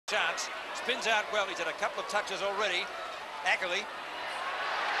Chance. Spins out well. He's had a couple of touches already. Ackerly.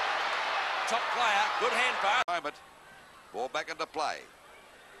 Top player. Good hand pass. Moment. Ball back into play.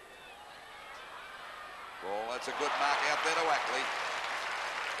 Ball, that's a good mark out there to Ackerly.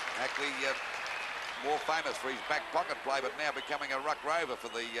 Ackerly more famous for his back pocket play, but now becoming a ruck rover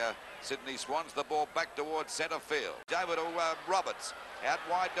for the Sydney Swans. The ball back towards centre field. Over to Roberts. Out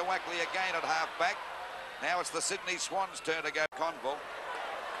wide to Ackerly again at half-back. Now it's the Sydney Swans' turn to go. Conville.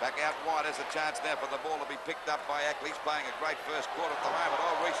 Back out wide. There's a chance now for the ball to be picked up by Ackerly. He's playing a great first quarter at the moment.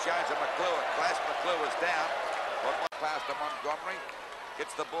 Oh, Reece Jones and McClure clash. McClure is down. Pass to Montgomery.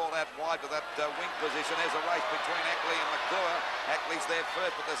 Gets the ball out wide to that wing position. There's a race between Ackerly and McClure. Ackerly's there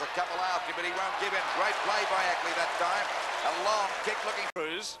first, but there's a couple after him, but he won't give in. Great play by Ackerly that time. A long kick looking.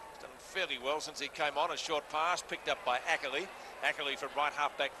 Cruz done fairly well since he came on. A short pass picked up by Ackerly. Ackerly from right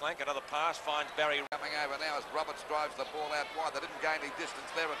half-back flank. Another pass finds Barry. Coming over now as Roberts drives the ball out wide. They didn't gain any distance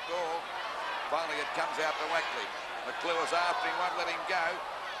there at all. Finally it comes out to Ackerly. McClure's after him, won't let him go.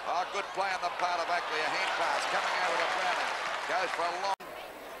 Oh, good play on the part of Ackerly. A hand pass coming over to Browning. Goes for a long.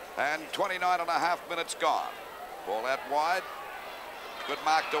 And 29.5 minutes gone. Ball out wide. Good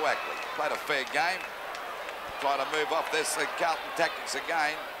mark to Ackerly. Played a fair game. Trying to move off this Carlton tactics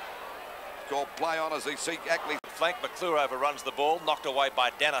again. Called play on as he seeks Ackerly. Flank. McClure overruns the ball. Knocked away by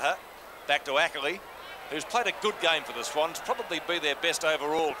Danaher. Back to Ackerly, who's played a good game for the Swans. Probably be their best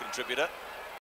overall contributor.